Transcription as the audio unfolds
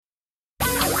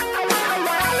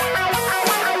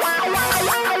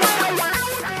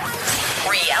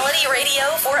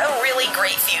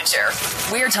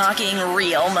future. We're talking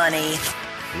real money.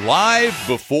 Live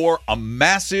before a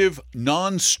massive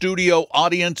non-studio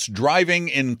audience, driving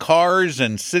in cars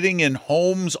and sitting in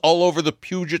homes all over the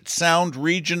Puget Sound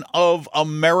region of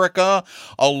America,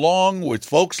 along with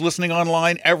folks listening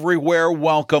online everywhere.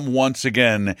 Welcome once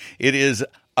again. It is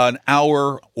an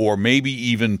hour or maybe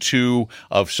even two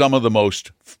of some of the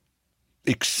most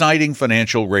exciting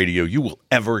financial radio you will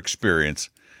ever experience.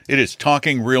 It is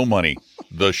Talking Real Money,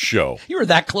 the show. You were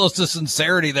that close to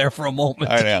sincerity there for a moment.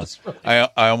 I know.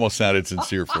 I almost sounded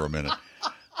sincere for a minute.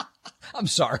 I'm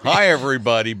sorry. Hi,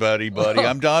 everybody, buddy.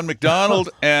 I'm Don McDonald,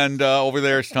 and over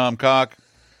there's Tom Cock.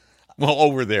 Well,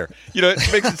 over there. You know, it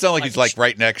makes it sound like he's like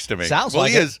right next to me. Sounds well,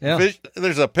 like he is. Yeah.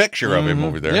 There's a picture of him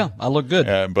over there. Yeah, I look good.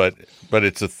 But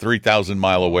it's a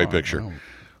 3,000-mile away picture. Wow.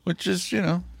 Which is, you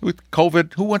know, with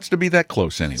COVID, who wants to be that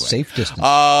close anyway? Safe distance.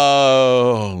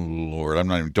 Oh,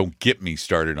 Lord, don't get me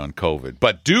started on COVID.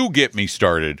 But do get me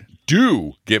started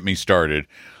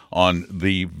on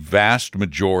the vast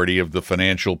majority of the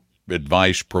financial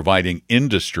advice providing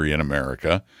industry in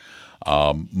America,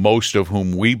 most of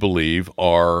whom we believe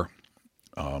are,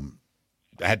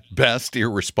 at best,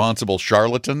 irresponsible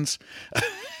charlatans.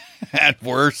 At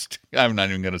worst, I'm not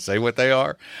even going to say what they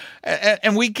are.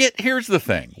 And here's the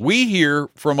thing. We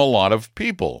hear from a lot of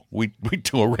people. We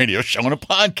do a radio show and a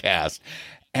podcast.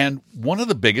 And one of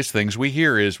the biggest things we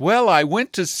hear is, well, I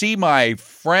went to see my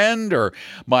friend or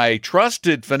my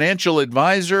trusted financial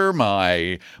advisor,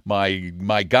 my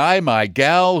guy, my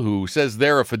gal who says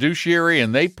they're a fiduciary,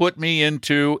 and they put me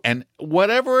into, and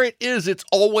whatever it is, it's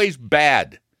always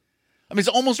bad. I mean, it's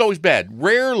almost always bad.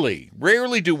 Rarely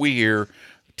do we hear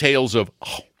tales of,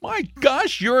 oh my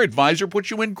gosh, your advisor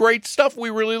put you in great stuff. We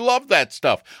really love that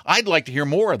stuff. I'd like to hear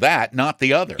more of that, not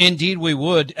the other. Indeed, we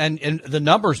would. And the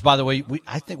numbers, by the way,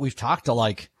 I think we've talked to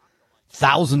like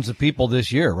thousands of people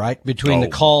this year, right? Between the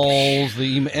calls,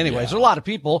 the email. Anyways, there's a lot of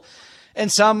people.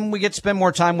 And some we get to spend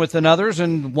more time with than others.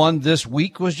 And one this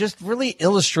week was just really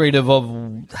illustrative of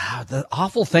the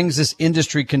awful things this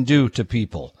industry can do to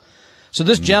people. So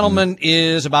this gentleman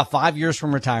is about 5 years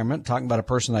from retirement, talking about a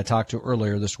person I talked to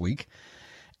earlier this week.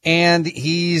 And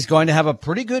he's going to have a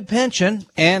pretty good pension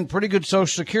and pretty good Social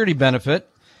Security benefit.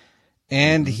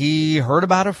 And he heard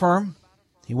about a firm.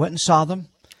 He went and saw them.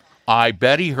 I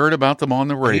bet he heard about them on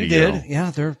the radio. He did.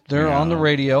 Yeah, they're on the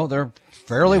radio. They're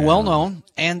fairly well known.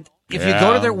 And if you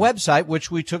go to their website, which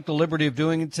we took the liberty of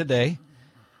doing today,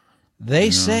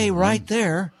 they say right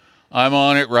there. I'm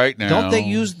on it right now. Don't they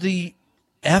use the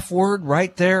F word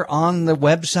right there on the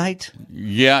website?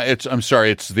 Yeah, it's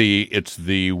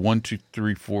the 1, 2,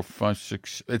 3, 4, 5,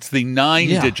 6. It's the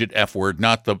 9-digit F word,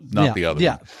 not the other.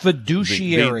 Yeah,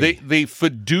 fiduciary. The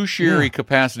fiduciary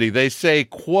capacity. They say,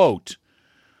 quote,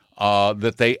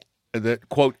 that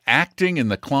quote, acting in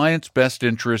the client's best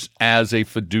interest as a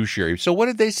fiduciary. So what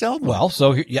did they sell them? Well,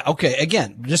 okay.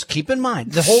 Again, just keep in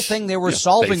mind the whole thing they were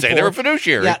solving. They say they're a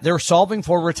fiduciary. Yeah, they're solving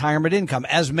for retirement income.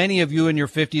 As many of you in your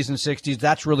 50s and 60s,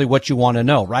 that's really what you want to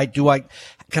know, right?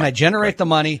 Can I generate the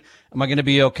money? Am I going to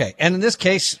be okay? And in this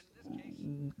case,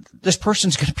 this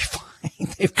person's going to be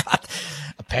fine. They've got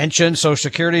a pension, Social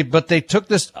Security, but they took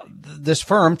this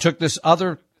firm took this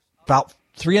other about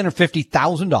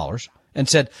 $350,000. And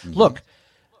said, look,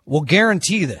 we'll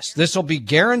guarantee this. This will be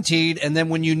guaranteed. And then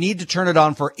when you need to turn it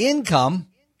on for income,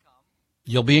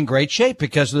 you'll be in great shape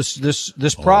because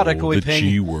this product will be paying.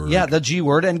 G word. Yeah, the G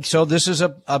word. And so this is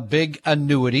a big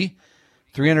annuity,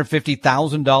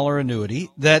 $350,000 annuity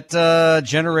that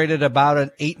generated about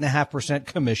an 8.5%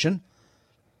 commission.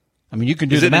 I mean, you can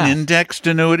do the math. Is it an indexed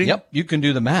annuity? Yep, you can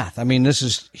do the math. I mean, this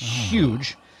is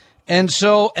huge. And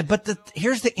so, but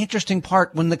here's the interesting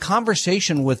part. When the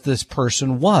conversation with this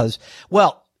person was,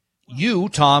 well, you,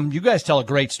 Tom, you guys tell a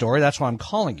great story. That's why I'm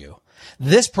calling you.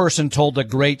 This person told a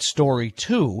great story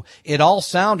too. It all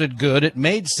sounded good. It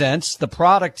made sense. The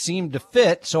product seemed to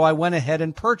fit. So I went ahead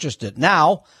and purchased it.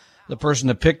 Now, the person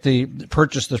that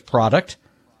purchased this product,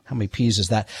 how many P's is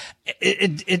that?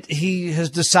 He has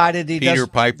decided Peter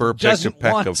Piper picked a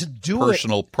peck of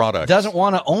personal products. Doesn't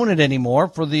want to own it anymore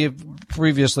for the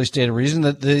previously stated reason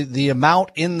that the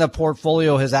amount in the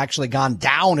portfolio has actually gone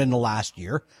down in the last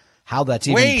year. How that's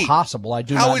even possible, I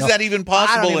do not know. How is that even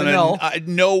possible? I don't even know.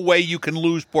 No way you can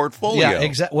lose portfolio. Yeah,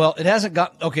 exactly. Well, it hasn't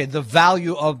got, the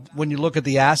value of, when you look at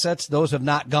the assets, those have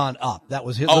not gone up. That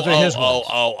was his, those are his words.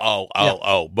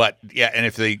 But yeah, and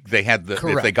if they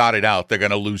got it out, they're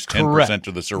going to lose 10%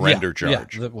 of the surrender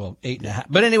charge. Yeah, 8.5.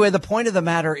 But anyway, the point of the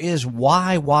matter is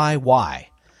why?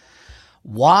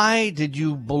 Why did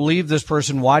you believe this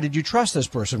person? Why did you trust this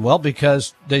person? Well,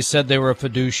 because they said they were a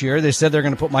fiduciary. They said they're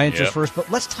going to put my interest first.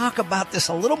 But let's talk about this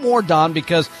a little more, Don,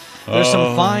 because there's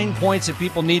some fine points that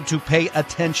people need to pay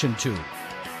attention to.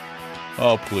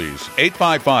 Oh, please.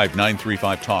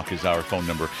 855-935-TALK is our phone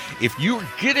number. If you're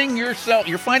finding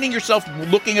yourself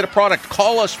looking at a product,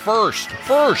 call us first.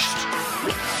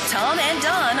 Tom and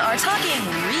Don are talking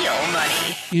real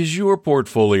money. Is your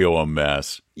portfolio a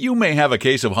mess? You may have a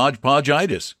case of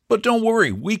hodgepodgeitis, but don't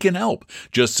worry, we can help.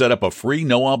 Just set up a free,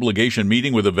 no-obligation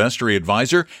meeting with a Vestory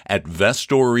advisor at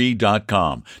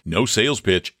Vestory.com. No sales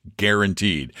pitch,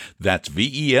 guaranteed. That's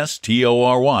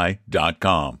Vestory.com.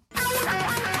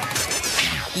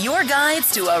 Your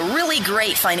guides to a really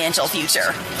great financial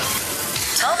future.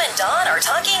 Tom and Don are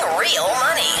talking real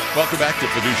money. Welcome back to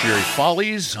Fiduciary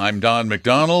Follies. I'm Don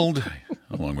McDonald,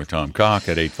 along with Tom Cock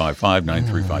at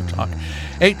 855-935-TALK.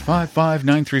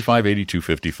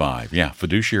 855-935-8255. Yeah,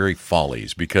 Fiduciary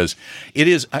Follies, because it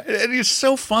is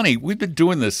so funny. We've been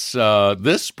doing this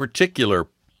particular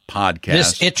podcast.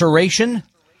 This iteration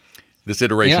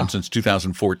Since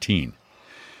 2014.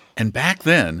 And back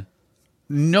then,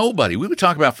 we would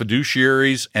talk about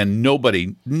fiduciaries, and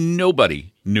nobody knew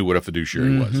what a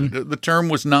fiduciary was. The term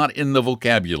was not in the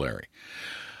vocabulary.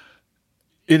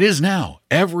 It is now.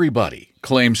 Everybody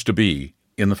claims to be,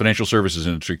 in the financial services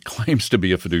industry, claims to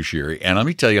be a fiduciary. And let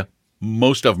me tell you,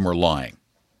 most of them are lying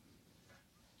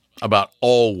about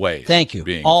always. Thank you.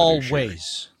 Being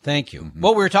always. Thank you.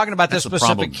 Well, we were talking about this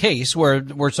specific case where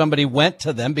somebody went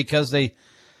to them because they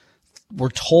were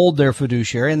told they're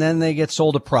fiduciary, and then they get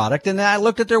sold a product. And I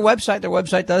looked at their website. Their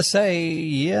website does say,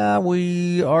 yeah,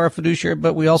 we are a fiduciary,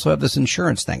 but we also have this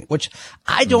insurance thing, which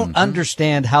I don't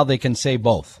understand how they can say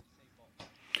both.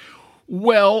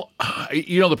 Well,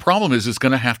 the problem is it's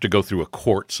going to have to go through a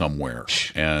court somewhere.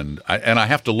 And I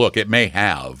have to look. It may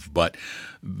have, but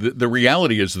the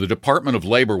reality is the Department of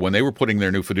Labor, when they were putting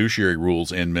their new fiduciary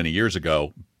rules in many years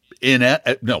ago, in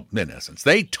essence,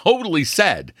 they totally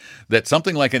said that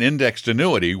something like an indexed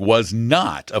annuity was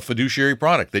not a fiduciary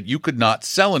product, that you could not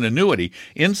sell an annuity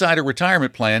inside a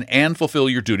retirement plan and fulfill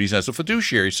your duties as a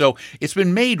fiduciary. So it's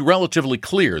been made relatively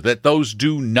clear that those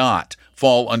do not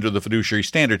fall under the fiduciary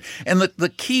standard. And the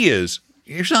key is,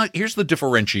 here's the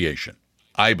differentiation,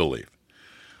 I believe.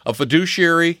 A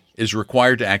fiduciary is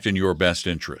required to act in your best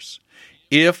interests.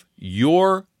 If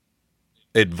your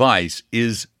advice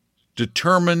is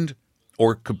determined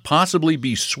or could possibly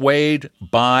be swayed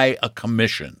by a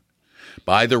commission,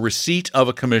 by the receipt of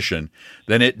a commission,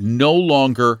 then it no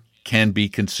longer can be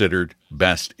considered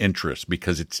best interest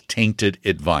because it's tainted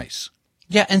advice.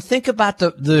 Yeah, and think about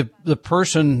the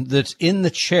person that's in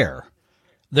the chair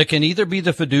that can either be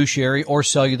the fiduciary or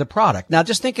sell you the product. Now,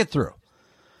 just think it through.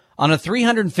 On a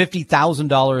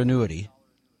 $350,000 annuity,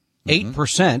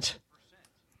 8%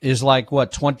 is like,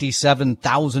 what, $27,000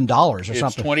 or something?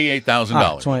 It's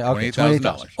 $28,000.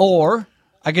 $28,000. Or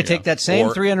I could take that same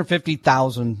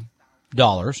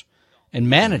 $350,000 and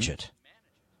manage it.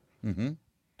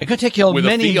 It could take you with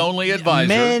a fee-only advisor,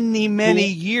 many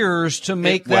years to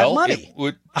make that money.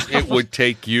 It would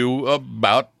take you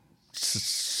about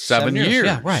 7 years.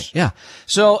 Yeah, right. Yeah.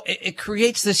 So it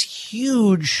creates this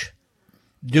huge.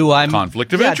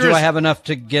 Conflict of interest? Do I have enough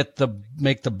to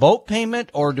make the boat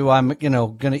payment, or do I'm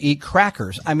going to eat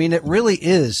crackers? I mean, it really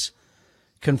is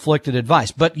conflicted advice.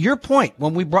 But your point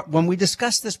when we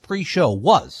discussed this pre-show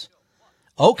was,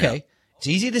 okay, it's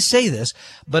easy to say this,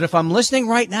 but if I'm listening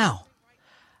right now,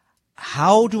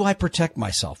 how do I protect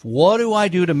myself? What do I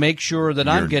do to make sure that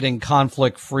I'm getting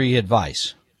conflict-free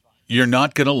advice? You're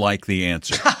not going to like the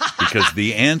answer because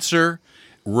the answer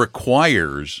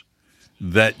requires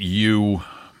that you,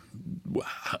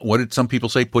 what did some people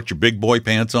say? Put your big boy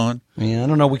pants on? Yeah, I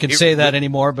don't know. We can say that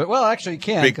anymore, but well, actually you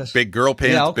can. Big girl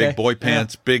pants, big boy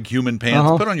pants, big human pants.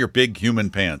 Put on your big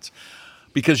human pants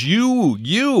because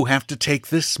you have to take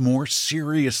this more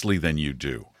seriously than you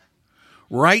do.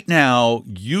 Right now,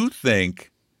 you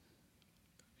think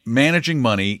managing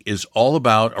money is all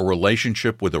about a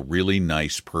relationship with a really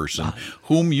nice person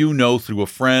whom you know through a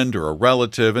friend or a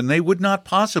relative, and they would not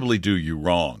possibly do you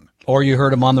wrong. Or you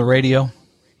heard them on the radio.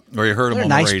 They're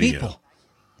nice people.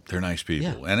 They're nice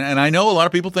people. Yeah. And I know a lot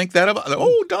of people think that about,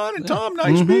 Don and Tom,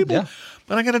 nice people. Yeah.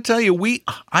 But I got to tell you,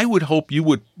 I would hope you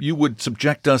would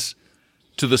subject us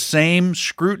to the same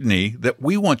scrutiny that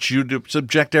we want you to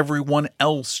subject everyone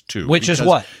else to. Which is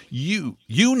what? You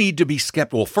need to be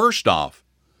skeptical. Well, first off,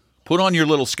 put on your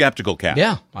little skeptical cap.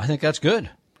 Yeah, I think that's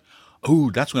good.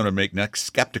 Ooh, that's going to make next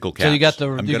skeptical caps. So you got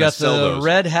the those.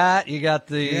 red hat. You got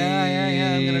the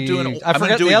yeah. I'm going to do I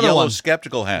forgot a the other yellow one.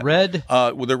 skeptical hat. Red.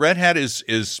 Well, the red hat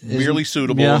is merely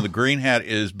suitable, yeah. and the green hat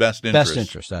is best interest. Best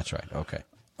interest. That's right. Okay.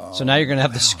 So now you're going to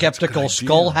have the skeptical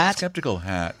skull hat. Skeptical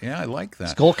hat. Yeah, I like that.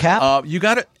 Skull cap. You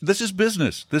got it. This is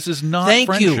business. This is not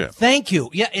Thank you. friendship. Thank you.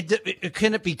 Yeah.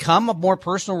 Can it become a more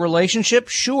personal relationship?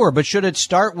 Sure. But should it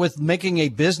start with making a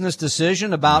business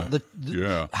decision about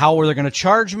how they're going to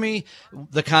charge me,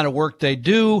 the kind of work they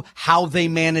do, how they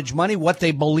manage money, what they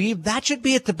believe? That should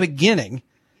be at the beginning.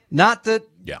 Not that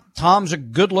Tom's a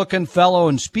good-looking fellow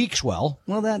and speaks well.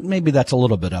 Well, that's a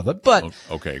little bit of it. But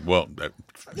okay. Well,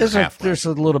 there's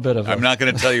a little bit of it. I'm not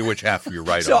going to tell you which half you're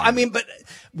right on. So, I mean, but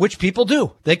which people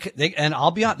do. They and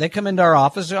I'll be honest, they come into our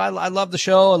office. I love the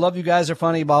show. I love you guys. Are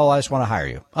funny. Blah, blah, I just want to hire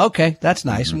you. Okay, that's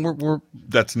nice. And we're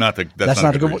that's not a good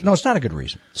reason. No, it's not a good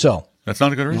reason. So that's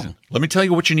not a good reason. No. Let me tell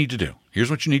you what you need to do. Here's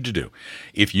what you need to do.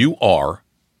 If you are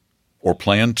or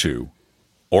plan to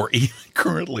or even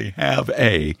currently have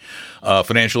a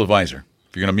financial advisor,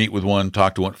 if you're going to meet with one,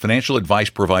 talk to one, financial advice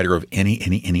provider of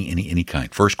any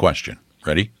kind. First question.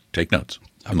 Ready? Take notes.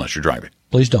 Unless you're driving.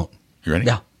 Please don't. You ready?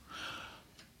 Yeah.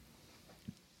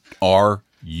 Are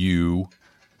you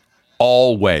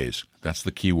always, that's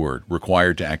the key word,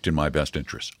 required to act in my best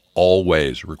interest?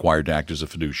 Always required to act as a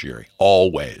fiduciary.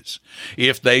 Always.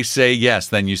 If they say yes,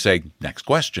 then you say, next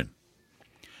question.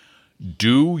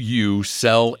 Do you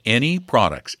sell any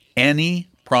products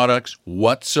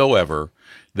whatsoever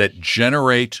that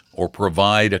generate or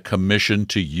provide a commission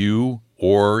to you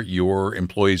or your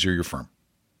employees or your firm?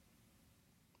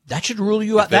 That should rule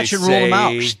you out. That should rule them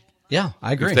out. Yeah,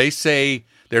 I agree. If they say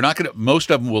they're not going to, most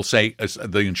of them will say,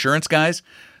 the insurance guys,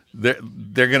 they're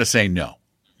going to say no.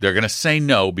 They're going to say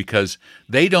no because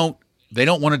they don't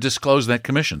want to disclose that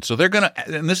commission. So they're going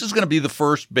to, and this is going to be the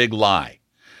first big lie.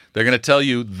 They're going to tell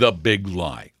you the big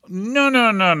lie.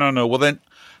 No. Well, then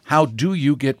how do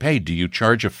you get paid? Do you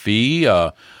charge a fee,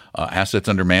 assets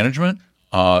under management?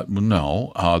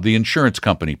 No. The insurance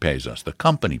company pays us. The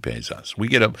company pays us.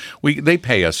 They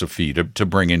pay us a fee to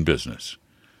bring in business.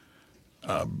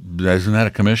 Isn't that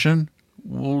a commission?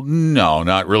 Well, no,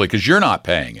 not really, because you're not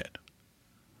paying it.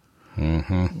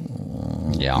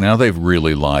 Mm-hmm. Yeah. Now they've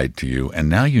really lied to you, and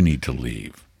now you need to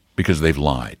leave because they've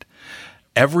lied.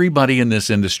 Everybody in this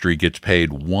industry gets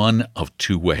paid one of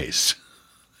two ways.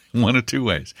 One of two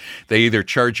ways. They either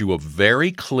charge you a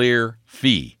very clear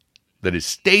fee that is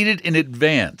stated in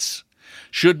advance,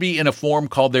 should be in a form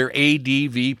called their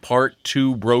ADV Part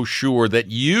 2 brochure that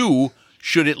you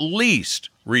should at least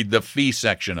read the fee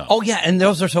section of. Oh, yeah, and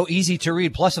those are so easy to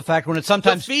read. Plus the fact when it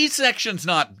sometimes... The fee section's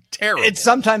not terrible. It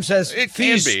sometimes says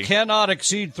fees can be. Cannot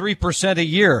exceed 3% a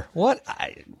year. What?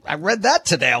 I read that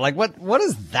today. I'm like, what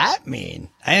does that mean?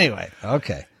 Anyway,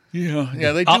 okay.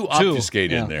 Yeah, they do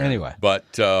obfuscate in there. Anyway.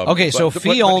 But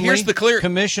fee only, here's the clear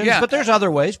commissions, but there's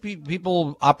other ways.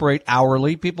 People operate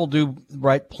hourly. People do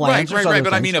plans. Right.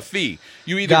 But I mean a fee.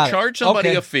 You either charge somebody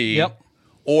a fee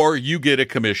or you get a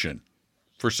commission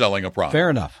for selling a product. Fair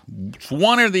enough. It's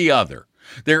one or the other.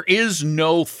 There is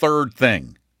no third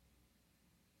thing.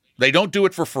 They don't do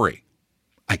it for free.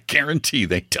 I guarantee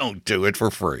they don't do it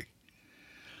for free.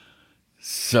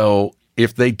 So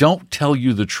if they don't tell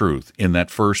you the truth in that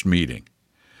first meeting,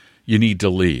 you need to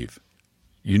leave.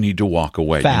 You need to walk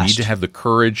away. Fast. You need to have the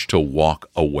courage to walk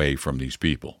away from these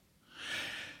people.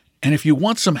 And if you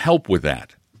want some help with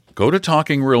that, go to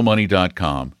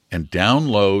talkingrealmoney.com and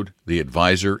download the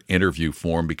advisor interview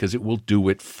form because it will do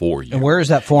it for you. And where is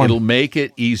that form? It'll make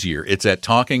it easier. It's at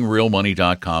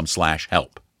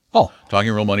talkingrealmoney.com/help. Oh.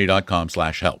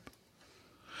 talkingrealmoney.com/help.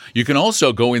 You can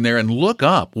also go in there and look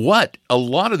up what a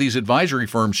lot of these advisory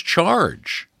firms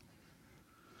charge.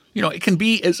 You know, it can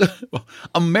be as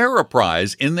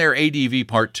Ameriprise in their ADV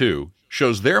Part 2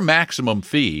 shows their maximum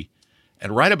fee at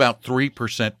right about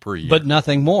 3% per year. But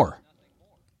nothing more.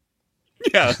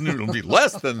 Yeah, it'll be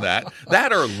less than that.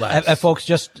 That or less. Folks,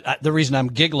 just the reason I'm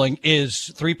giggling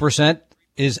is 3%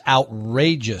 is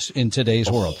outrageous in today's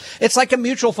world. It's like a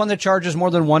mutual fund that charges more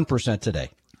than 1%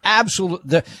 today.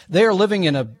 Absolutely. They are living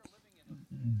in a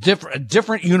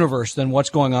different universe than what's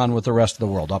going on with the rest of the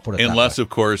world. I'll put it that way. Unless, of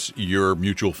course, your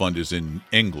mutual fund is in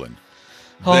England.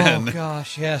 Oh,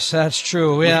 gosh, yes, that's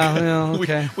true. Yeah,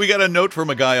 okay. We got a note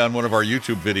from a guy on one of our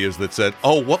YouTube videos that said,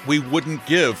 what we wouldn't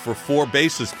give for 4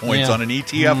 basis points on an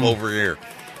ETF over here.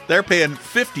 They're paying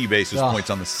 50 basis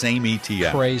points on the same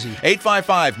ETF. Crazy.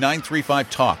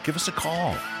 855-935-TALK. Give us a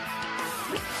call.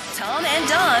 Tom and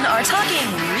Don are talking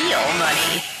real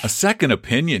money. A second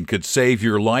opinion could save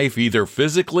your life either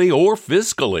physically or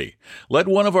fiscally. Let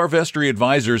one of our Vestory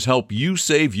advisors help you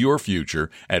save your future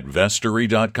at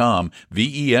Vestory.com,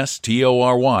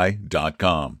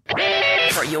 Vestory.com.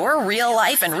 For your real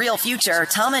life and real future,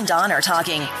 Tom and Don are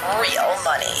talking real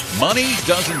money. Money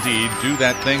does indeed do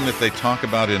that thing that they talk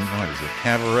about in, what is it,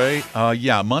 cabaret?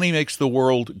 Yeah, money makes the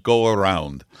world go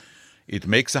around. It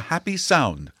makes a happy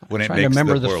sound when it makes the world go around. I'm trying to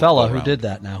remember the fella who did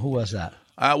that now. Who was that?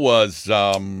 That was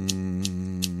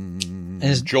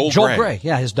Joel Grey.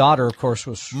 Yeah, his daughter, of course,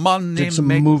 did some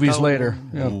movies later.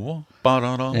 Yeah. That's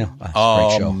a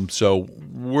great show. So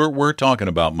we're talking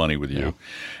about money with you.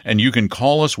 And you can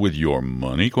call us with your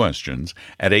money questions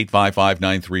at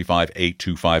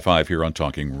 855-935-8255 here on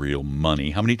Talking Real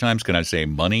Money. How many times can I say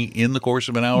money in the course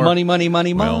of an hour? Money.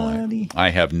 Well, I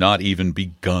have not even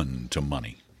begun to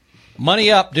money.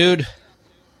 Money up, dude.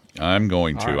 I'm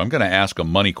going to. I'm going to ask a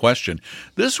money question.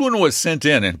 This one was sent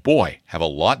in, and boy, have a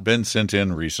lot been sent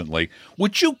in recently.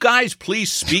 Would you guys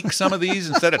please speak some of these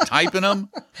instead of typing them?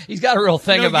 He's got a real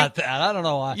thing about that. I don't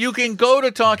know why. You can go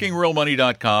to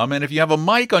TalkingRealMoney.com, and if you have a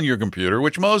mic on your computer,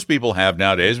 which most people have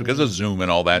nowadays because of Zoom and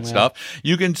all that stuff,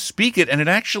 you can speak it, and it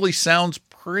actually sounds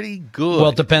pretty good. Well,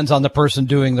 it depends on the person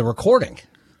doing the recording.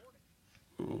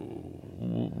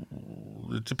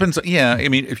 It depends. Yeah, I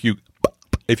mean, if you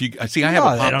see, I have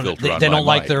a pop filter on They don't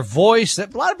my like mic. their voice. A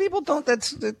lot of people don't.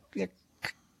 Okay.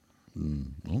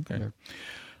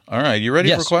 All right. You ready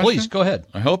for a question? Please go ahead.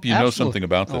 I hope you know something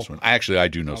about this one. Actually, I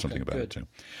do know something about it too.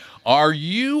 Are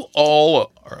you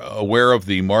all aware of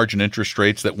the margin interest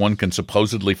rates that one can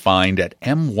supposedly find at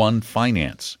M1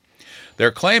 Finance?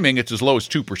 They're claiming it's as low as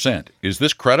 2%. Is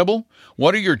this credible?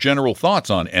 What are your general thoughts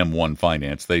on M1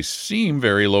 Finance? They seem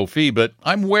very low fee, but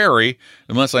I'm wary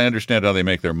unless I understand how they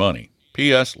make their money.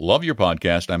 P.S. Love your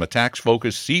podcast. I'm a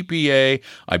tax-focused CPA.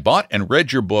 I bought and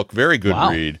read your book. Very good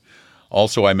read.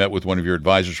 Also, I met with one of your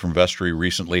advisors from Vestory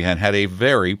recently and had a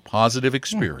very positive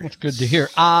experience. That's good to hear.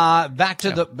 Back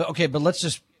to but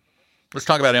let's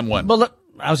talk about M1. Well,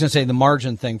 I was going to say the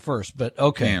margin thing first, but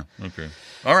okay. Yeah, okay.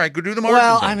 All right, go do the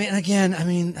margin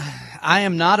thing. I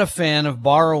am not a fan of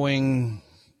borrowing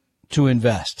to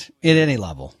invest at any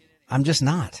level. I'm just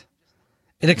not.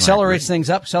 It accelerates things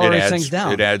up, things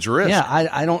down. It adds risk. Yeah,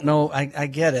 I don't know. I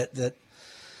get it that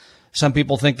some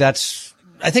people think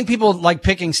I think people like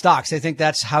picking stocks. They think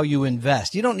that's how you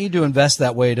invest. You don't need to invest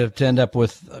that way to end up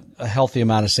with a healthy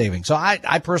amount of savings. So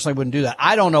I personally wouldn't do that.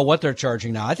 I don't know what they're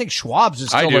charging now. I think Schwab's is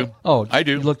still. I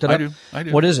do. You looked it up? I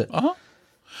do. What is it?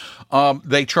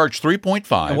 They charge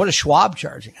 3.5. And what is Schwab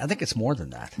charging? I think it's more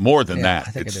than that. More than that.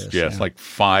 I think it is. Yeah, it's like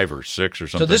 5 or 6 or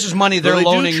something. So this is money they're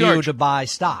loaning you to buy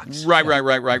stocks.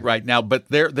 Right. Now, but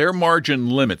their margin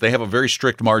limit, they have a very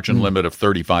strict margin limit of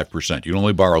 35%. You can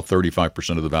only borrow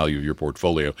 35% of the value of your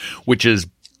portfolio, which is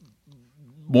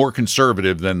more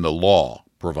conservative than the law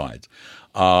provides.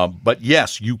 But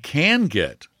yes, you can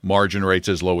get margin rates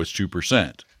as low as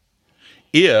 2%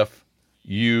 if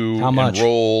you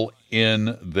enroll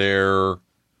in their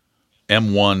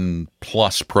M1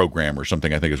 Plus program or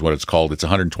something, I think is what it's called. It's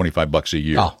 $125 a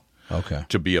year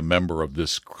to be a member of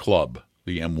this club,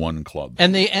 the M1 club.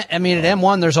 And at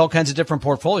M1, there's all kinds of different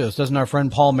portfolios. Doesn't our friend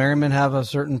Paul Merriman have a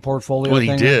certain portfolio? Well,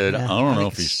 he did. Yeah. I don't know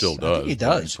if he still does. I think he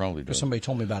does. He probably does. Somebody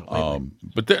told me about it lately.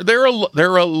 But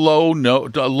they're a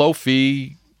low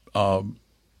fee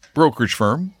brokerage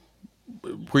firm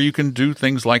where you can do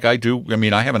things like I do. I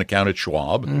mean, I have an account at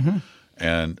Schwab.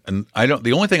 And I don't.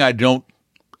 The only thing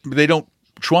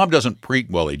Schwab doesn't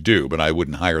they do, but I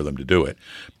wouldn't hire them to do it.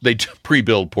 They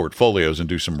pre-build portfolios and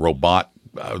do some robot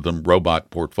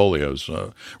portfolios,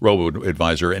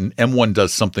 robo-advisor, and M1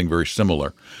 does something very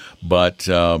similar. But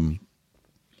I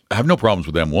have no problems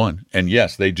with M1. And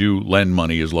yes, they do lend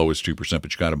money as low as 2%,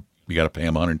 but you got to pay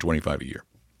them $125 a year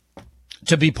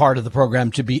to be part of the program,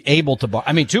 to be able to borrow.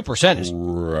 I mean, 2% is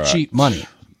cheap money.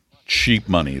 Cheap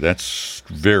money. That's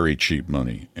very cheap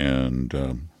money,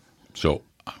 and so.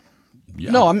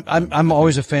 Yeah. No, I'm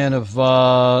always a fan of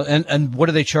and what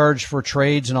do they charge for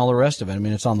trades and all the rest of it? I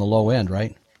mean, it's on the low end,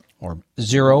 right? Or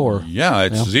zero, or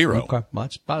it's zero. Okay, well,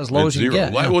 it's about as low as you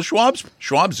can get. Well, Schwab's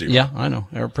zero. Yeah, I know.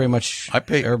 Pretty much.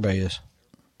 Everybody is.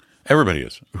 Everybody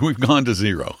is. We've gone to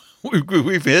zero.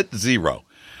 We've hit zero.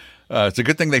 It's a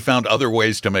good thing they found other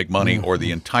ways to make money, or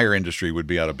the entire industry would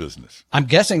be out of business. I'm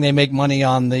guessing they make money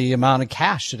on the amount of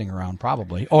cash sitting around,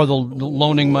 probably, or the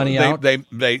loaning money out. They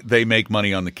make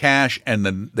money on the cash, and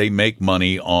then they make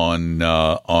money on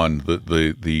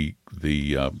the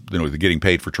getting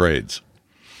paid for trades.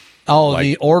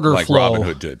 The order like flow,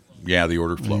 Robinhood did. Yeah, the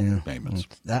order flow payments.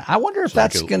 I wonder if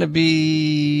that's going to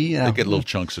be. They get little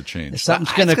chunks of change.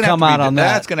 Something's going to come out on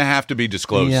that. That's going to have to be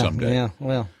disclosed someday. Yeah,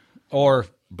 well, or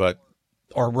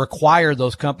require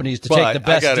those companies to take the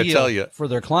best deal for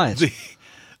their clients.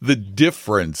 The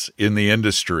difference in the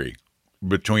industry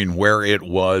between where it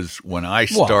was when I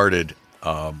started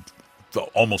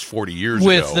almost 40 years ago.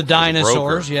 With the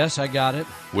dinosaurs, yes, I got it.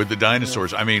 With the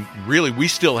dinosaurs. I mean, really, we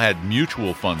still had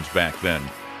mutual funds back then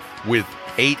with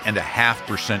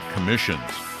 8.5% commissions.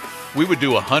 We would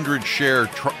do 100-share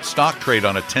stock trade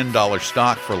on a $10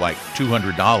 stock for like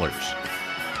 $200.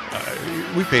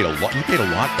 We paid a lot. You paid a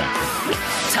lot back then.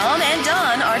 Tom and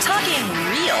Don are talking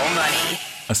real money.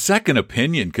 A second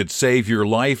opinion could save your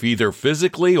life either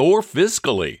physically or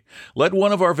fiscally. Let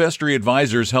one of our Vestory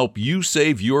advisors help you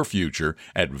save your future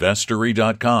at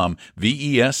Vestory.com,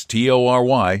 Vestory.com.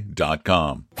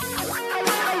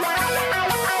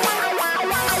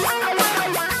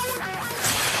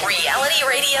 Reality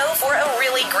radio for a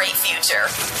really great future.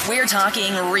 We're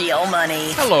talking real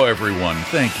money. Hello, everyone.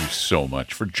 Thank you so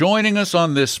much for joining us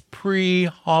on this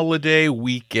pre-holiday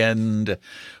weekend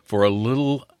for a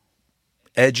little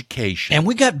education. And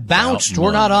we got bounced.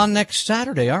 We're not on next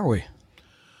Saturday, are we?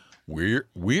 We're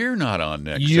not on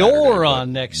next Saturday. You're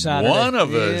on next Saturday. One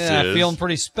of us is. Feeling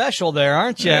pretty special there,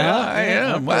 aren't you? Yeah, I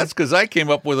am. Well, that's because I came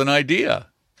up with an idea.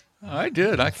 I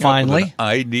did. I came up with an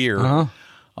idea.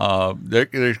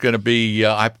 There's going to be,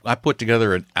 I put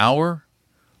together an hour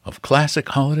of classic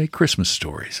holiday Christmas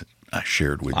stories I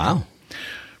shared with you.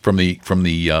 From the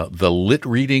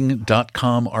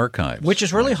litreading.com archives. Which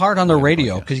is really hard on the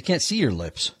radio because you can't see your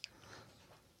lips.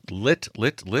 Lit.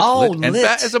 Oh, and lit.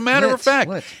 As a matter of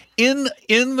fact, in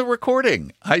the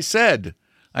recording, I said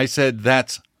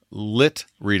that's lit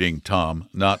reading, Tom,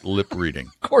 not lip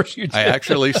reading. Of course you did. I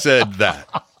actually said that.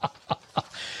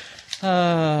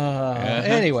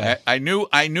 Anyway, I knew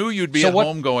you'd be at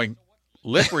home going,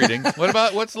 lip reading.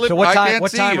 What's lip? So what time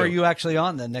see are you actually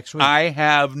on then next week? I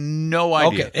have no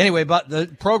idea. Okay. Anyway, but the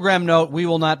program note: we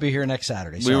will not be here next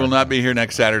Saturday. We will not be here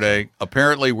next Saturday.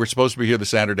 Apparently, we're supposed to be here the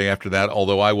Saturday after that.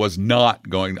 Although I was not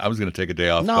going. I was going to take a day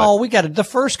off. No, we got it. The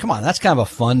first. Come on, that's kind of a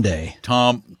fun day.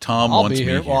 Tom wants me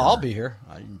here. Well, I'll be here.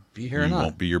 I'll be here. You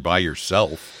won't be here by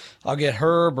yourself. I'll get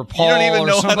Herb or Paul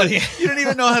or somebody. You don't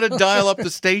even know how to dial up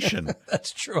the station.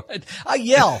 That's true. I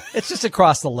yell. It's just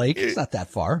across the lake. It's not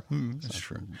that far. That's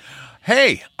true.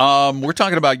 Hey, we're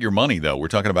talking about your money, though. We're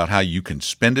talking about how you can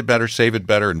spend it better, save it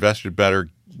better, invest it better,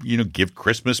 give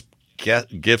Christmas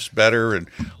gifts better and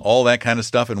all that kind of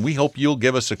stuff. And we hope you'll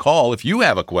give us a call if you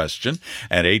have a question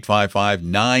at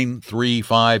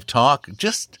 855-935-TALK,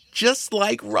 just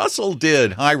like Russell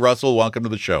did. Hi, Russell. Welcome to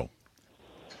the show.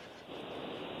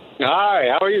 Hi,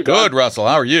 how are you? Good, Russell.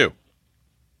 How are you?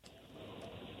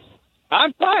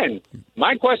 I'm fine.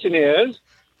 My question is,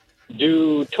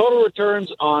 do total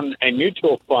returns on a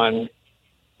mutual fund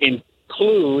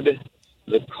include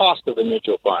the cost of the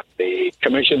mutual fund, the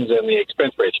commissions and the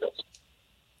expense ratios?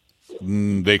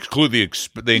 They include the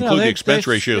expense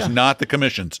ratios, not the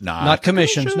commissions. Not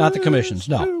commissions. Not the commissions.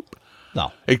 No.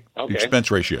 Expense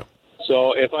ratio.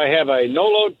 So if I have a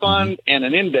no-load fund and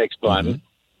an index fund,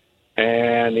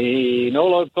 and the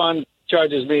no-load fund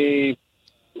charges me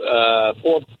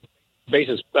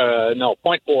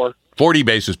 0.4. 40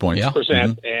 basis points.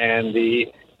 Percent, and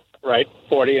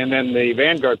 40, and then the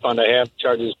Vanguard fund I have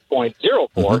charges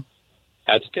 0.04.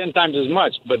 That's 10 times as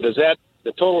much. But does the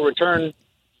total return?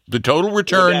 The total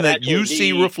return that you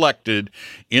see reflected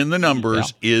in the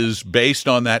numbers is based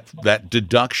on that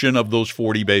deduction of those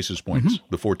 40 basis points,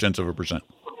 the 0.4%.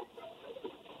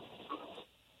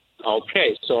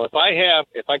 Okay, so if I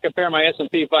compare my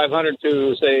S&P 500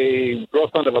 to, say, Growth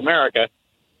Fund of America,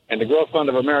 and the Growth Fund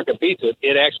of America beats it,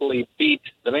 it actually beat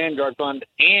the Vanguard Fund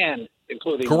and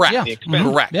including the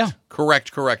expense.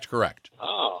 Correct.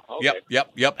 Oh, okay.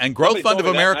 Yep. And Growth Fund of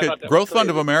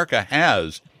America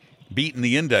has beaten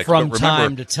the index from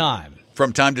time to time.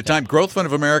 Growth Fund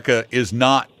of America is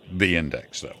not the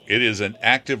index, though. It is an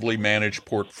actively managed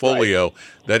portfolio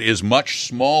that is much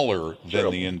smaller than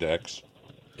the index.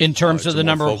 In terms of the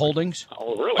number of holdings?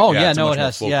 Oh, really? Oh, yeah, no, it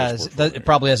has. Yeah, it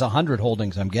probably has 100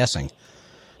 holdings, I'm guessing.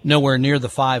 Nowhere near the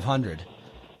 500.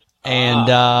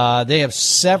 And they have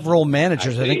several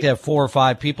managers. I think they have 4 or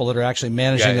 5 people that are actually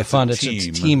managing the fund. It's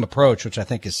a team approach, which I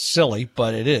think is silly,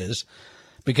 but it is.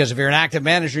 Because if you're an active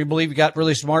manager, you believe you got a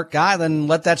really smart guy, then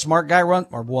let that smart guy run,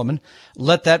 or woman,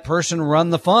 let that person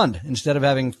run the fund instead of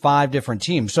having 5 different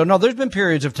teams. So, no, there's been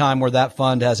periods of time where that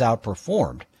fund has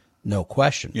outperformed. No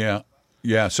question. Yeah.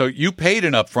 So you paid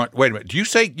an upfront. Wait a minute.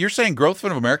 You're saying Growth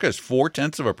Fund of America is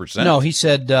 0.4%? No, he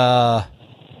said,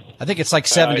 I think it's like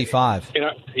 75.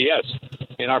 Yes.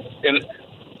 No.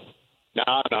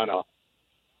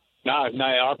 Our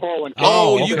 401k.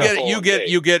 Oh, you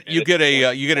get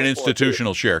an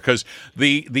institutional share because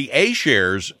the A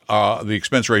shares, the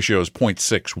expense ratio is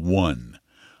 0.61.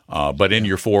 But in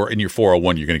your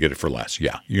 401, you're going to get it for less.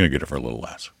 Yeah, you're going to get it for a little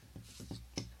less.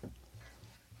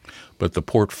 But the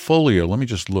portfolio, let me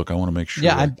just look. I want to make sure.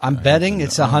 Yeah, I'm betting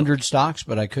it's 100 stocks,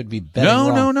 but I could be betting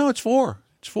wrong. No, it's 4.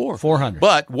 It's 400. 400.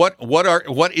 But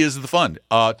what is the fund?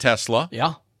 Tesla.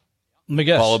 Yeah. Let me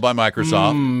guess. Followed by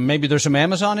Microsoft. Maybe there's some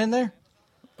Amazon in there?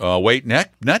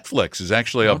 Netflix is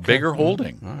actually a bigger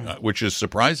holding, which is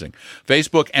surprising.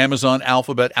 Facebook, Amazon,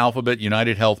 Alphabet,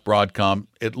 United Health, Broadcom.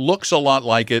 It looks a lot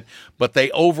like it, but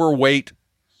they overweight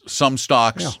some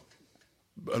stocks. Yeah.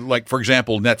 Like, for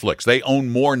example, Netflix. They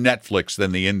own more Netflix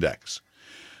than the index.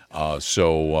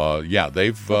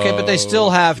 They've... Okay, but they still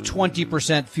have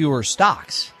 20% fewer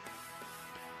stocks.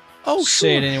 Oh,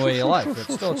 Say it any way you like.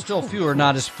 It's still fewer,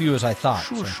 not as few as I thought.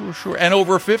 Sure. And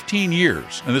over 15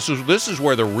 years, and this is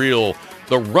where the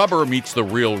rubber meets the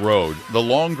real road. The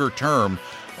longer term,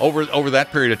 over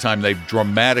that period of time, they've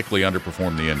dramatically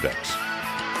underperformed the index.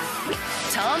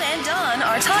 Tom and Don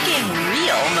are talking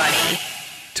real money.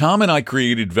 Tom and I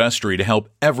created Vestory to help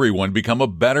everyone become a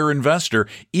better investor,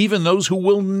 even those who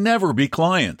will never be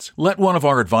clients. Let one of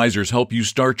our advisors help you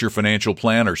start your financial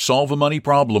plan or solve a money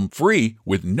problem free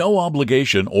with no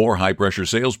obligation or high-pressure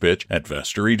sales pitch at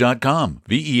Vestory.com.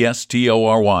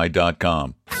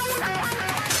 Vestory.com.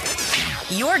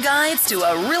 Your guides to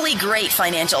a really great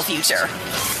financial future.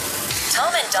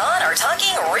 Tom and Don are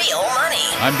talking real money.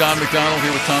 I'm Don McDonald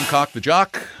here with Tom Cock, the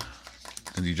jock.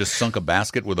 And he just sunk a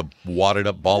basket with a wadded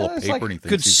up ball of paper. Like and he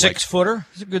thinks he's 6-footer.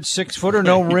 It's a good 6-footer.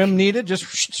 No rim needed. Just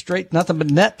straight, nothing but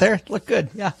net there. Look good.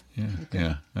 Yeah.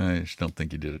 I just don't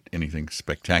think you did anything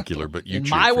spectacular, but you. In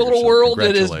my little world,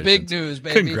 it is big news,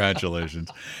 baby. Congratulations.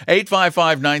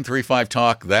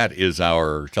 855-935-TALK. That is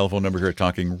our telephone number here at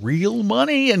Talking Real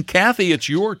Money. And Kathy, it's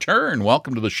your turn.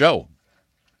 Welcome to the show.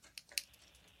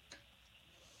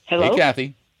 Hello. Hey,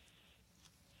 Kathy.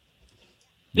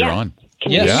 You're on.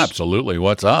 Yes. Yeah, absolutely.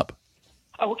 What's up?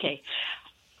 Okay,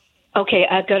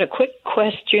 I've got a quick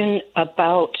question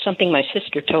about something my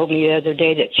sister told me the other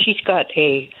day, that she's got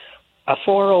a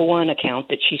 401 account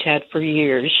that she's had for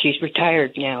years. She's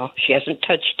retired now. She hasn't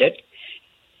touched it.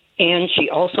 And she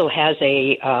also has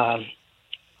a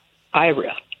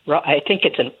IRA. I think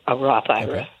it's a Roth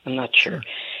IRA. Okay. I'm not sure.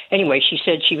 Anyway, she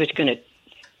said she was going to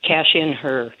cash in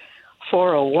her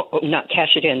 401, not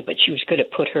cash it in, but she was going to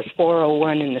put her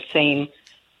 401 in the same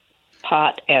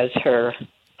pot as her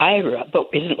IRA. But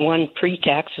isn't one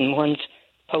pre-tax and one's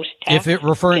post-tax?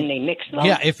 Can they mix them?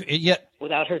 Yeah,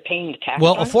 without her paying the tax.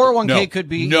 Well, a 401k could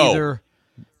be either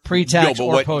pre-tax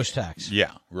or post-tax.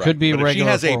 Yeah, right. Could be a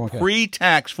regular 401k. If she has a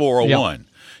pre-tax 401,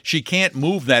 she can't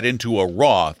move that into a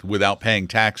Roth without paying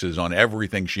taxes on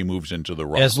everything she moves into the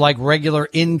Roth. As like regular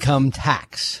income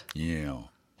tax. Yeah.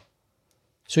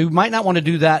 So you might not want to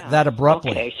do that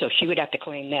abruptly. Okay, so she would have to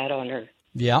claim that on her.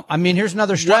 Yeah, I mean, here's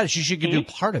another strategy. She could do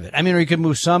part of it. I mean, or you could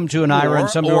move some to an IRA and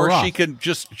some to a Roth. Or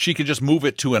she could just move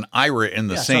it to an IRA in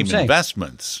the same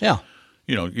investments. Yeah.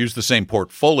 Use the same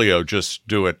portfolio, just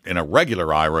do it in a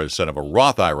regular IRA instead of a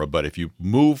Roth IRA. But if you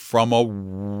move from a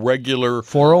regular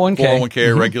 401k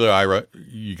or regular IRA,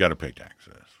 you got to pay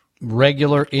taxes.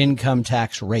 Regular income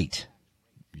tax rate.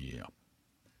 Yeah.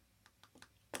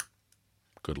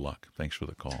 Good luck. Thanks for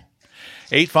the call.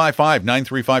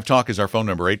 855-935-TALK is our phone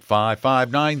number.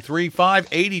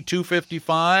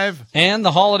 855-935-8255. And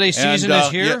the holiday season is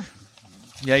here.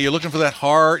 Yeah, you're looking for that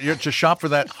to shop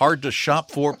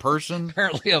for person.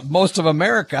 Apparently, most of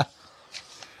America.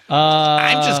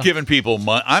 I'm just giving people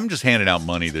money. I'm just handing out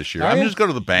money this year. I'm just go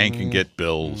to the bank and get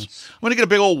bills. I'm going to get a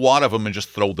big old wad of them and just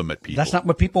throw them at people. That's not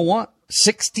what people want.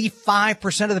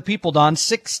 65% of the people, Don,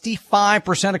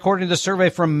 65% according to the survey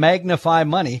from Magnify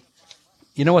Money.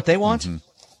 You know what they want? Mm-hmm.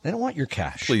 They don't want your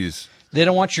cash. Please. They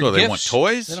don't want your gifts. They want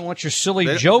toys? They don't want your silly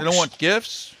jokes. They don't want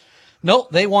gifts? No,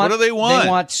 they want. What do they want? They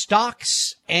want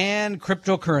stocks and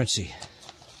cryptocurrency,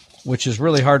 which is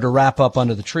really hard to wrap up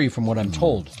under the tree from what I'm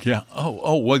told. Yeah.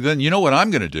 Oh, well, then you know what I'm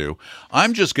going to do?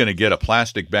 I'm just going to get a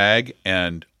plastic bag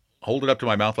and hold it up to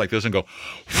my mouth like this and go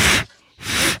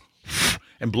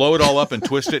and blow it all up and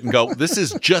twist it and go, this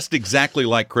is just exactly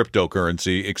like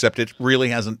cryptocurrency, except it really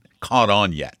hasn't caught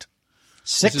on yet.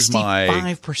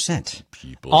 65%.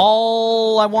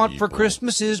 All I want for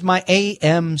Christmas is my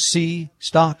AMC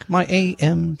stock. My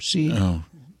AMC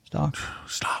stock.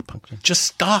 Stop. Okay. Just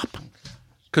stop.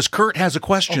 Because Kurt has a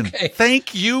question. Okay.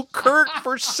 Thank you, Kurt,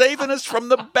 for saving us from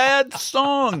the bad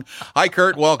song. Hi,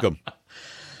 Kurt. Welcome.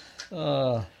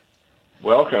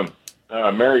 Welcome.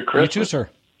 Merry Christmas. You too, sir.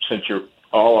 Since you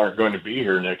all aren't going to be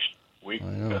here next week.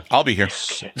 I'll be here.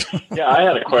 Yeah, I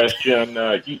had a question.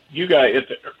 You guys,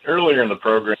 earlier in the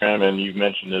program, and you've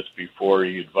mentioned this before,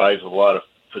 you advise a lot of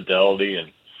Fidelity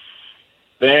and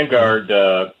Vanguard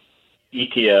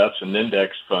ETFs and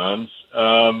index funds.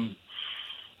 How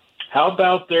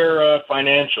about their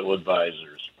financial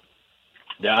advisors?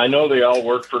 Now, I know they all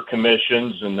work for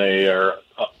commissions, and they are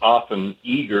often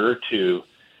eager to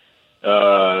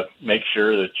make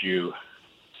sure that you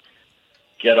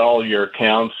get all your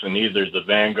accounts in either the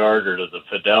Vanguard or the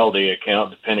Fidelity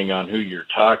account, depending on who you're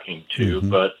talking to.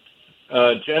 But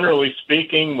generally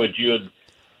speaking, would you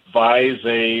advise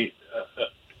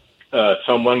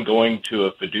someone going to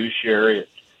a fiduciary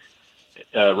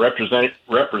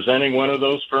representing one of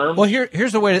those firms? Well,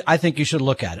 here's the way I think you should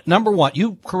look at it. Number one,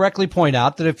 you correctly point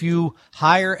out that if you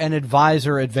hire an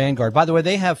advisor at Vanguard, by the way,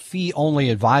 they have fee-only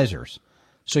advisors,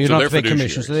 so you don't have to pay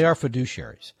commissions. So they are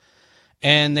fiduciaries.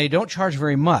 And they don't charge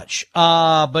very much.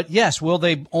 But yes, will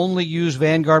they only use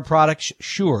Vanguard products?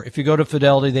 Sure. If you go to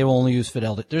Fidelity, they will only use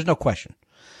Fidelity. There's no question.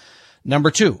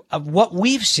 Number two, what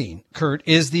we've seen, Kurt,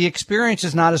 is the experience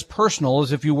is not as personal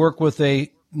as if you work with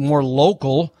a more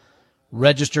local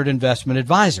registered investment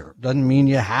advisor. Doesn't mean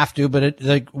you have to, but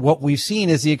what we've seen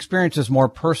is the experience is more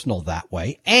personal that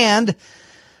way. And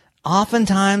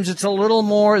oftentimes it's a little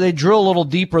more, they drill a little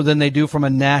deeper than they do from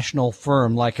a national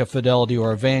firm like a Fidelity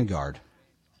or a Vanguard.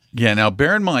 Yeah. Now,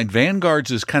 bear in mind,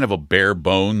 Vanguard's is kind of a bare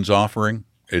bones offering.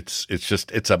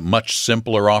 It's a much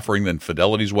simpler offering than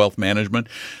Fidelity's wealth management.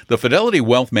 The Fidelity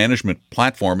wealth management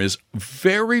platform is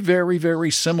very, very,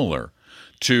 very similar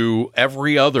to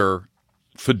every other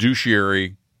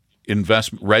fiduciary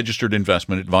registered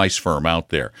investment advice firm out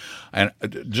there. And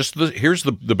here's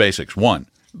the basics. One,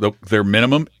 their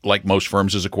minimum, like most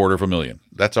firms, is $250,000.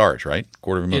 That's ours, right?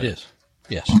 $250,000. It is.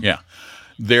 Yes. Yeah.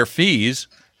 Their fees,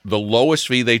 the lowest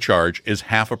fee they charge is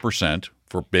 0.5%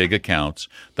 for big accounts.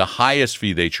 The highest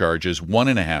fee they charge is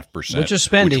 1.5%, which is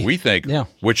spendy. Which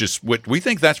we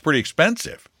think that's pretty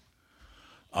expensive.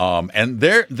 And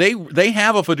they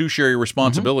have a fiduciary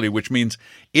responsibility, which means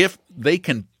if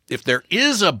there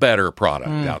is a better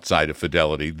product outside of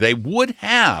Fidelity, they would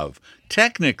have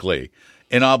technically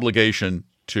an obligation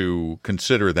to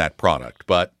consider that product.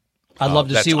 But I'd love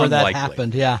to see where unlikely. that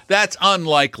happened. Yeah, that's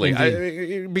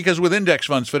unlikely because with index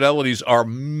funds, Fidelities are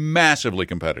massively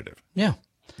competitive. Yeah,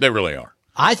 they really are.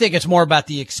 I think it's more about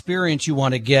the experience you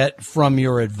want to get from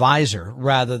your advisor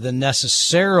rather than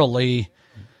necessarily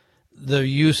the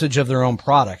usage of their own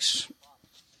products.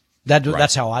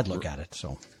 That's how I'd look at it.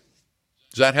 So,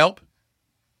 does that help?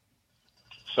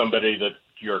 Somebody that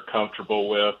you're comfortable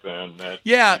with, and that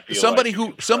somebody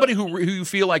who you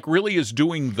feel like really is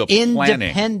doing the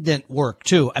independent work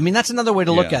too. I mean, that's another way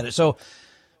to look at it. So,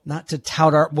 not to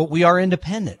tout but we are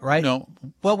independent, right? No,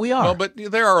 well, we are. Well, but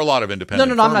there are a lot of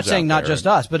independent. No. I'm not saying not just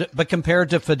us, but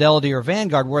compared to Fidelity or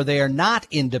Vanguard, where they are not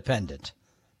independent,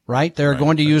 right? They're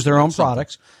going to use their own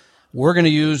products. We're going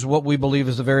to use what we believe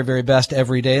is the very, very best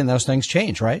every day, and those things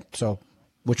change, right? So,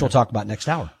 which we'll talk about next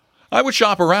hour. I would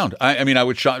shop around. I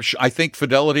would shop. I think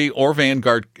Fidelity or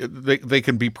Vanguard, they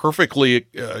can be perfectly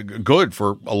good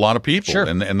for a lot of people, sure.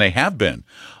 and they have been.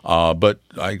 But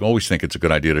I always think it's a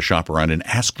good idea to shop around and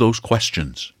ask those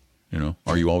questions.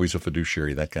 Are you always a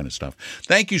fiduciary? That kind of stuff.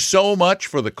 Thank you so much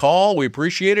for the call. We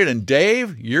appreciate it. And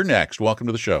Dave, you're next. Welcome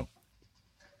to the show.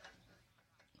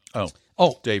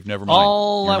 Oh, Dave, never mind.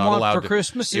 All I want for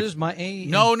Christmas is my A.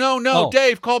 No. Oh.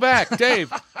 Dave, call back.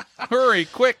 Dave, hurry,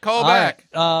 quick, call back.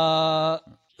 Right.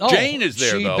 Jane is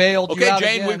there, she though. Bailed okay, you out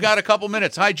Jane, again. we've got a couple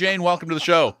minutes. Hi, Jane. Welcome to the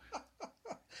show.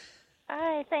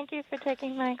 Hi, thank you for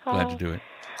taking my call. Glad to do it.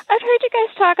 I've heard you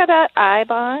guys talk about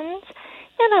I-bonds,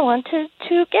 and I wanted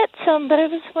to get some, but I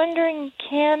was wondering,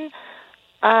 can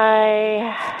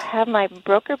I have my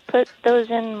broker put those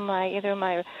in either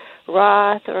my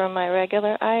Roth or my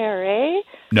regular IRA?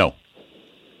 No.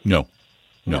 I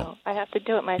have to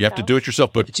do it myself. You have to do it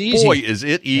yourself, but boy, is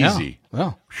it easy. Yeah.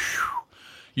 Well,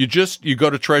 you go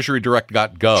to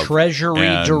treasurydirect.gov.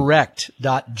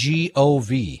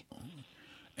 treasurydirect.gov.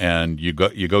 And you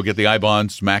go get the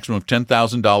I-bonds, maximum of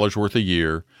 $10,000 worth a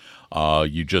year.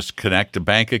 You just connect a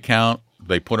bank account.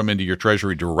 They put them into your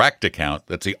Treasury Direct account.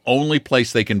 That's the only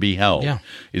place they can be held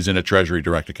is in a Treasury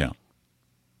Direct account.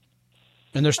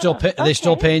 And they're still are they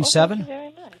still paying 7? Thank you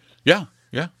very much.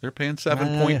 Yeah, they're paying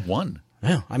 7.1.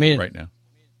 Yeah, I mean, right now.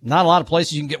 Not a lot of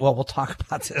places you can get. Well, we'll talk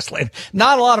about this later.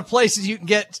 Not a lot of places you can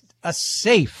get a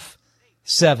safe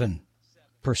 7%.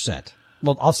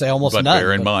 Well, I'll say almost but none.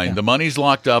 Bear in mind, the money's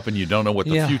locked up and you don't know what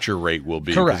the future rate will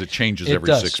be because it changes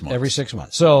every 6 months. Every 6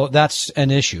 months. So that's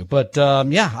an issue. But,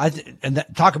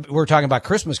 we're talking about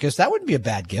Christmas gifts. That wouldn't be a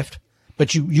bad gift,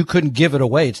 but you couldn't give it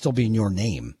away. It'd still be in your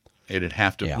name. It'd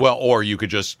have to, or you could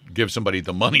just give somebody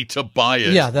the money to buy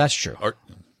it. Yeah, that's true.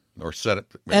 Or set it.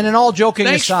 And in all joking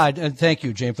aside, and thank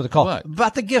you, Jane, for the call. What?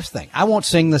 About the gift thing. I won't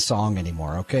sing the song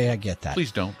anymore, okay? I get that.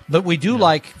 Please don't. But we do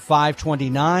like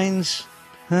 529s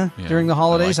during the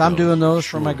holidays. I'm doing those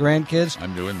for my grandkids.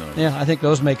 I'm doing those. Yeah, I think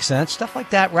those make sense. Stuff like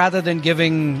that rather than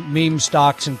giving meme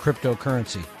stocks and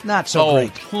cryptocurrency. Not so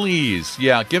great. Oh, please.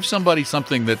 Yeah, give somebody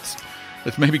something that's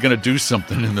maybe going to do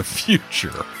something in the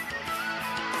future.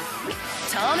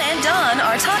 Tom and Don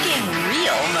are talking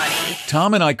real money.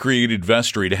 Tom and I created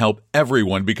Vestory to help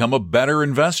everyone become a better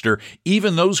investor,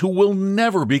 even those who will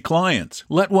never be clients.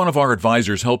 Let one of our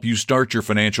advisors help you start your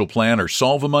financial plan or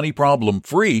solve a money problem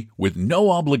free with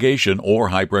no obligation or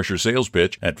high-pressure sales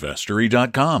pitch at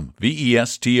Vestory.com.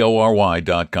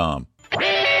 Vestory.com.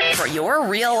 For your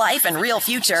real life and real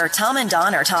future, Tom and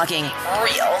Don are talking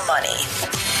real money.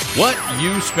 What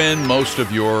you spend most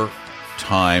of your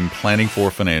time planning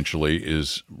for financially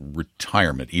is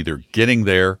retirement, either getting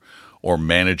there or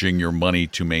managing your money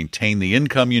to maintain the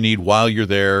income you need while you're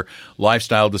there.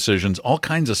 Lifestyle decisions, all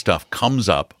kinds of stuff comes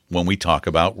up when we talk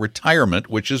about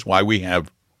retirement, which is why we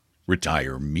have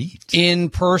Retire Meet. In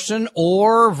person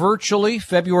or virtually,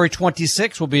 February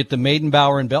 26th, we'll be at the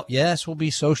Maidenbower in Bell. Yes, we'll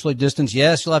be socially distanced.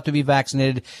 Yes, you'll have to be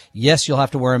vaccinated. Yes, you'll have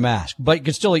to wear a mask, but you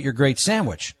can still eat your great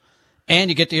sandwich.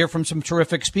 And you get to hear from some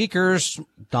terrific speakers,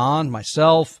 Don,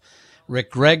 myself,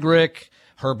 Rick Gregrick,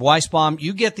 Herb Weisbaum.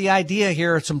 You get the idea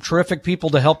here. Some terrific people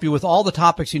to help you with all the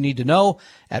topics you need to know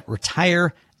at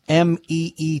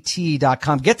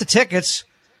retiremeet.com. Get the tickets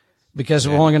because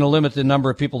we're only going to limit the number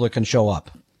of people that can show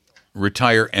up.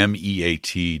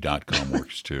 Retiremeat.com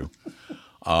works too.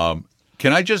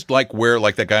 Can I just wear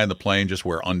like that guy on the plane, just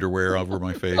wear underwear over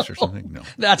my face or something? No.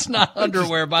 That's not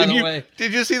underwear, by the way.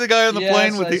 Did you see the guy on the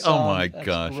plane with the? Oh my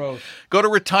gosh! Gross. Go to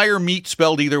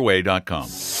retiremeat.com.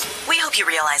 We hope you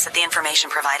realize that the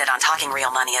information provided on Talking Real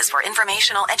Money is for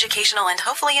informational, educational, and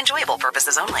hopefully enjoyable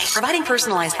purposes only. Providing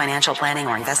personalized financial planning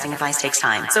or investing advice takes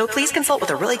time, so please consult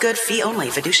with a really good fee-only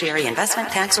fiduciary investment,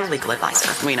 tax, or legal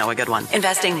advisor. We know a good one.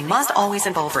 Investing must always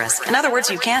involve risk. In other words,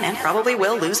 you can and probably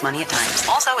will lose money at times.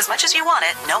 Also, as much as you want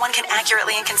it, no one can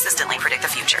accurately and consistently predict the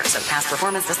future, so past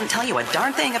performance doesn't tell you a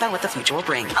darn thing about what the future will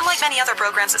bring. Unlike many other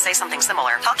programs that say something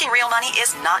similar, Talking Real Money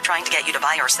is not trying to get you to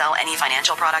buy or sell any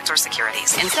financial products or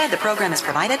securities. Instead, the program is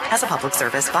provided as a public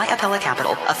service by Apella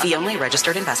Capital, a fee-only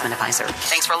registered investment advisor.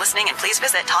 Thanks for listening, and please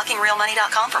visit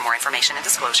TalkingRealMoney.com for more information and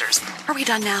disclosures. Are we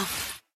done now?